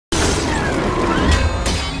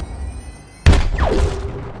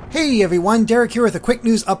Hey everyone, Derek here with a quick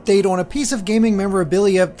news update on a piece of gaming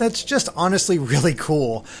memorabilia that's just honestly really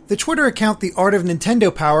cool. The Twitter account The Art of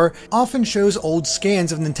Nintendo Power often shows old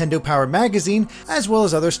scans of Nintendo Power magazine as well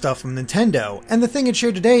as other stuff from Nintendo, and the thing it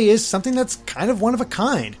shared today is something that's kind of one of a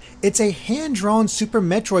kind. It's a hand-drawn Super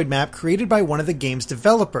Metroid map created by one of the game's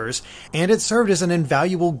developers, and it served as an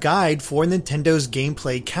invaluable guide for Nintendo's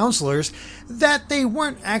gameplay counselors that they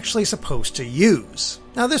weren't actually supposed to use.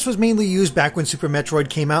 Now, this was mainly used back when Super Metroid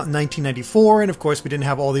came out in 1994, and of course we didn't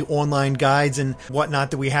have all the online guides and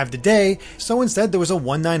whatnot that we have today, so instead there was a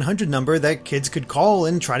 1-900 number that kids could call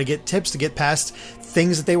and try to get tips to get past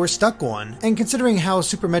things that they were stuck on. And considering how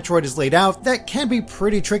Super Metroid is laid out, that can be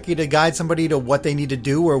pretty tricky to guide somebody to what they need to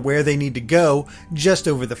do or where they need to go just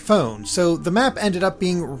over the phone, so the map ended up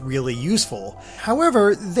being really useful.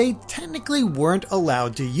 However, they technically weren't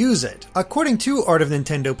allowed to use it. According to Art of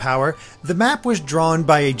Nintendo Power, the map was drawn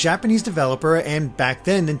by a Japanese developer, and back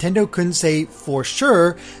then Nintendo couldn't say for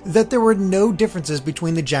sure that there were no differences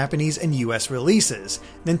between the Japanese and US releases.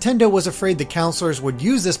 Nintendo was afraid the counselors would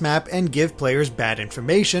use this map and give players bad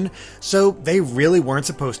information, so they really weren't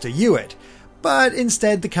supposed to use it. But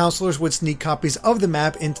instead, the counselors would sneak copies of the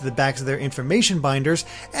map into the backs of their information binders,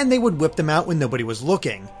 and they would whip them out when nobody was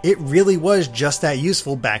looking. It really was just that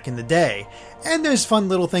useful back in the day. And there's fun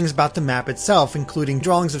little things about the map itself, including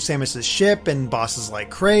drawings of Samus's ship and bosses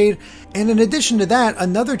like Kraid. And in addition to that,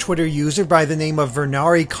 another Twitter user by the name of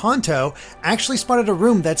Vernari Kanto actually spotted a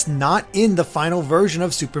room that's not in the final version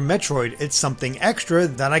of Super Metroid. It's something extra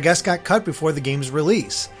that I guess got cut before the game's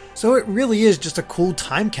release. So it really is just a cool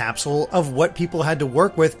time capsule of what people had to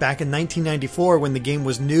work with back in 1994 when the game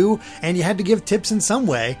was new and you had to give tips in some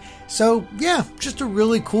way. So yeah, just a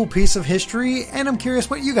really cool piece of history, and I'm curious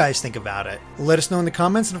what you guys think about it. Let us know in the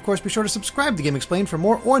comments, and of course be sure to subscribe to Game Explained for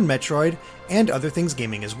more on Metroid and other things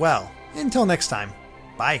gaming as well. Until next time,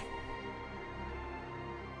 bye.